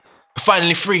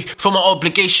Finally free from my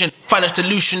obligation. Find a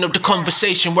solution of the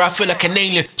conversation where I feel like an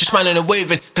alien, just smiling and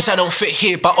waving, cause I don't fit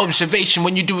here by observation.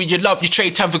 When you do what you love, you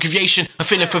trade time for creation. I'm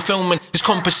feeling fulfillment is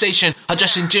compensation. I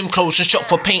dress in gym clothes and shop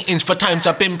for paintings. For times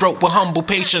I've been broke with humble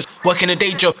patience. Working a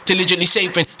day job, diligently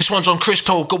saving. This one's on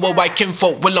crystal, got worldwide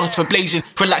kinfolk with lungs for blazing.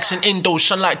 Relaxing indoors,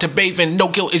 sunlight to bathing. No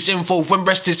guilt is involved when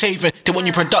rest is haven. They want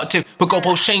you productive, with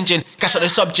goalposts changing. Gas out the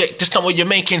subject, that's not what you're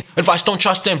making. Advice, don't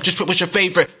trust them, just pick what's your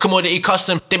favourite. Commodity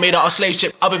custom, they made out a slave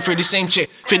ship. I've been through the same shit,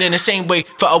 feeling the same way.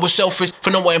 Thought I was selfish, for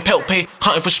no one in pelt pay.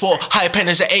 Hunting for sport, higher pen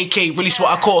as an AK. Release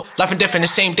what I caught, life and death in the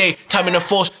same day. Time in the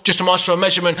force, just a master of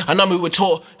measurement. I know we were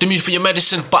taught, the music for your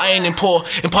medicine. But I ain't in poor,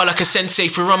 impart like a sensei.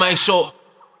 Through rum I ain't sought.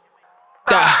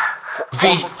 Da,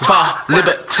 viva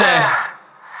liberté.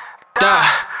 Da,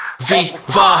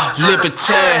 viva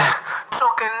liberté.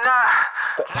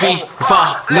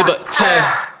 Viva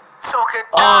liberté.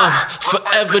 I'm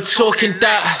forever talking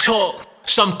that talk.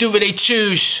 Some do what they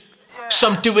choose,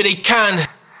 some do what they can.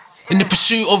 In the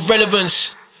pursuit of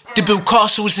relevance, they build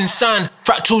castles in sand.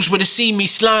 Fractals where the sea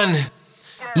meets land.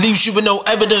 Leaves you with no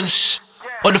evidence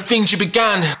of the things you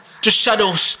began. Just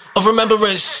shadows of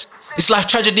remembrance. It's life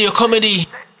tragedy or comedy.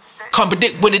 Can't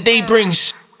predict what the day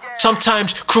brings.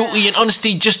 Sometimes cruelty and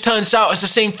honesty just turns out as the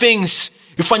same things.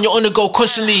 You find you're on the go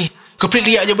constantly,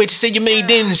 completely out your way to say your made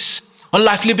ins. On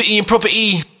life, liberty and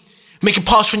property, making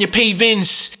pass from your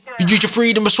pavings. You use your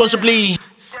freedom responsibly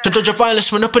to dodge a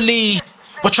violence monopoly,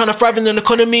 while trying to thrive in an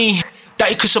economy that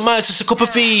you could surmise as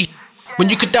psychopathy. When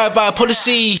you could die via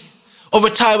policy, or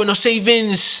retire with no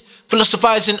savings.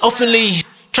 Philosophizing oftenly,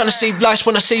 trying to save lives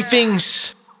when I say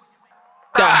things.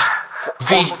 Da,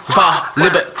 viva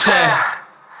liberté.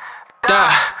 Da,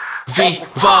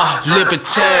 viva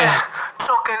liberté.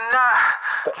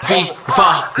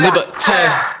 Viva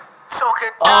liberté.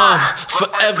 I'm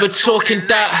forever talking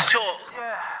that.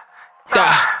 Da,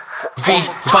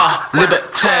 viva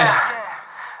liberté.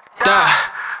 Da,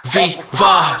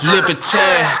 viva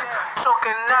liberté.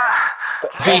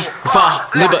 Viva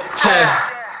liberté.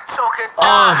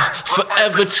 I'm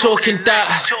forever talking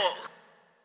that.